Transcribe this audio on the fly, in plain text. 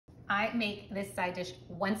I make this side dish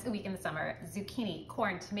once a week in the summer. Zucchini,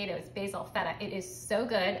 corn, tomatoes, basil, feta. It is so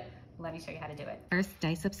good. Let me show you how to do it. First,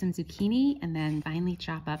 dice up some zucchini and then finely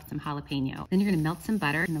chop up some jalapeno. Then you're gonna melt some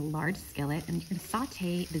butter in a large skillet and you're gonna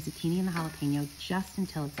saute the zucchini and the jalapeno just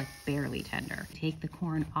until it's like barely tender. Take the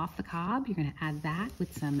corn off the cob. You're gonna add that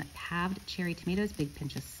with some halved cherry tomatoes, big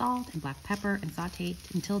pinch of salt and black pepper, and saute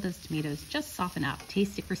until those tomatoes just soften up.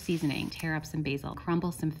 Taste it for seasoning. Tear up some basil.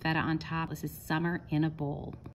 Crumble some feta on top. This is summer in a bowl.